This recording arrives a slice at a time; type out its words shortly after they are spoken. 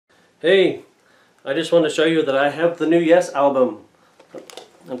Hey, I just wanted to show you that I have the new Yes album.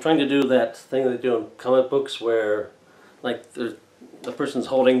 I'm trying to do that thing they do in comic books where like the person's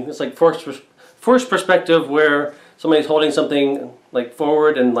holding, it's like forced perspective where somebody's holding something like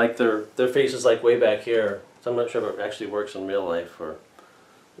forward and like their face is like way back here. So I'm not sure if it actually works in real life or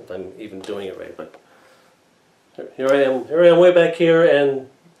if I'm even doing it right, but here I am way back here,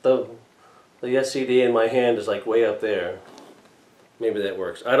 and the Yes CD in my hand is like way up there. Maybe that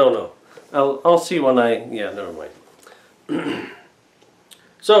works. I don't know. I'll see when yeah, never mind.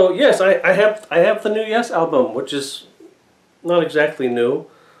 So yes, I have the new Yes album, which is not exactly new,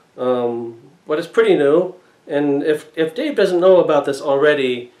 but it's pretty new. And if Dave doesn't know about this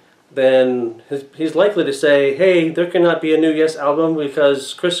already, then he's likely to say, "Hey, there cannot be a new Yes album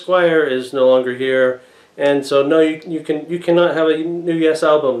because Chris Squire is no longer here, and so no, you cannot have a new Yes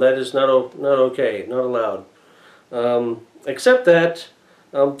album. That is not okay, not allowed." Except that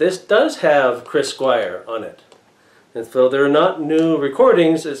this does have Chris Squire on it. And so they're not new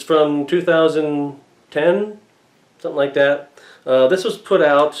recordings. It's from 2010, something like that. This was put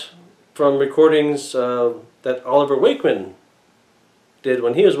out from recordings that Oliver Wakeman did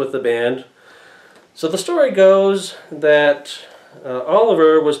when he was with the band. So the story goes that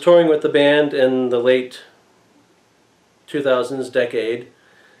Oliver was touring with the band in the late 2000s decade,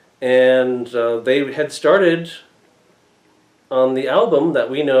 and they had started on the album that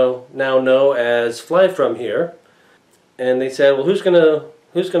we now know as Fly From Here. And they said, well, who's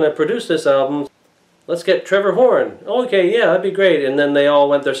gonna produce this album? Let's get Trevor Horn. Okay, yeah, that'd be great. And then they all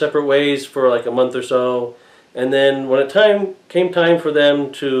went their separate ways for like a month or so. And then when it came time for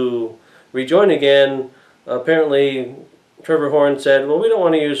them to rejoin again, apparently Trevor Horn said, well, we don't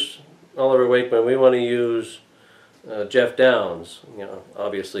want to use Oliver Wakeman. We want to use Jeff Downes. You know,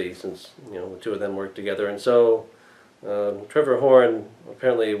 obviously, since the two of them worked together. And so Trevor Horn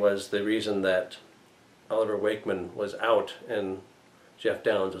apparently was the reason that Oliver Wakeman was out and Jeff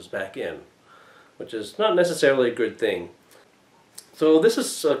Downes was back in, which is not necessarily a good thing. So this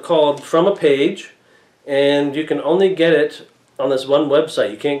is called From a Page, and you can only get it on this one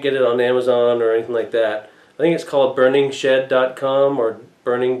website. You can't get it on Amazon or anything like that. I think it's called burningshed.com or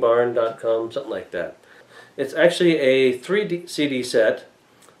burningbarn.com, something like that. It's actually a 3 CD set.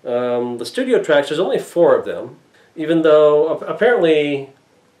 The studio tracks, there's only 4 of them, even though apparently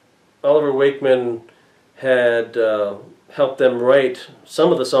Oliver Wakeman had helped them write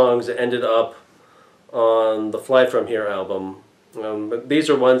some of the songs that ended up on the Fly From Here album. But these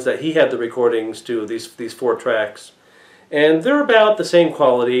are ones that he had the recordings to, these 4 tracks. And they're about the same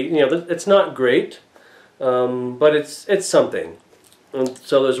quality. It's not great, but it's something. And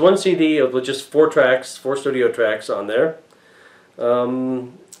so there's one CD with just 4 tracks, 4 studio tracks on there.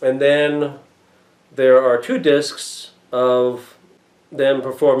 And then there are 2 discs of them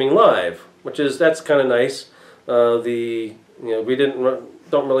performing live, that's kind of nice. We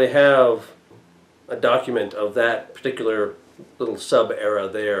don't really have a document of that particular little sub era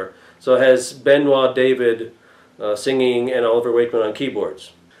there. So it has Benoit David singing and Oliver Wakeman on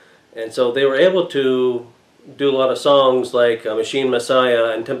keyboards, and so they were able to do a lot of songs like Machine Messiah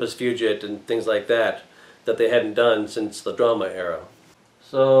and Tempest Fugit and things like that they hadn't done since the drama era.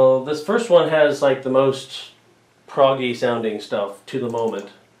 So this first one has like the most proggy sounding stuff to the moment.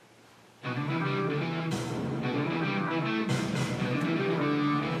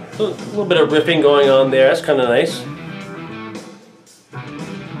 So a little bit of riffing going on there, that's kind of nice.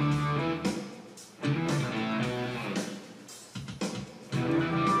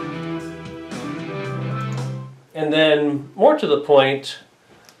 And then, more to the point,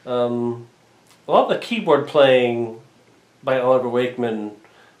 a lot of the keyboard playing by Oliver Wakeman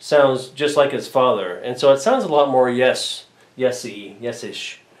sounds just like his father, and so it sounds a lot more yes-ish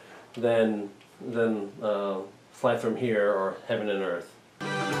than Fly From Here or Heaven and Earth.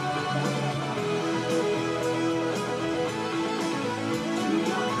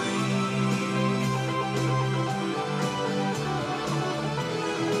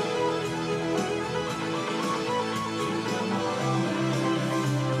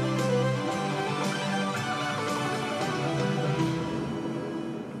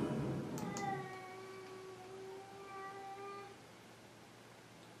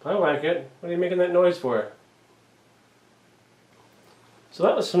 I like it. What are you making that noise for? So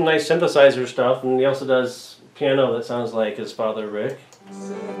that was some nice synthesizer stuff, and he also does piano that sounds like his father Rick.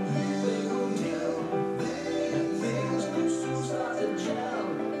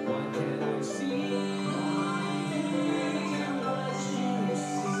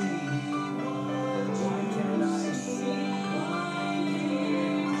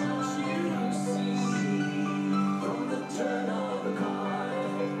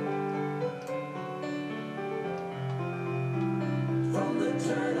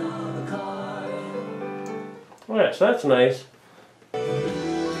 Alright, so that's nice.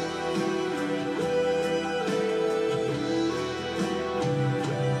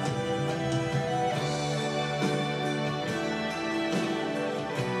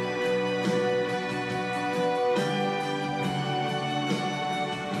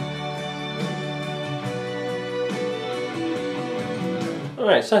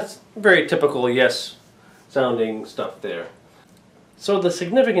 Alright, so that's very typical Yes sounding stuff there. So the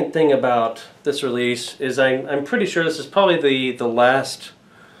significant thing about this release is I'm pretty sure this is probably the last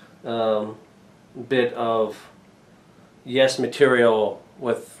bit of Yes material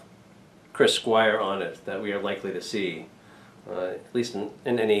with Chris Squire on it that we are likely to see, at least in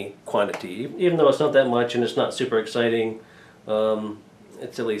any quantity. Even though it's not that much and it's not super exciting,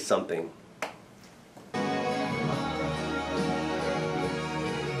 it's at least something.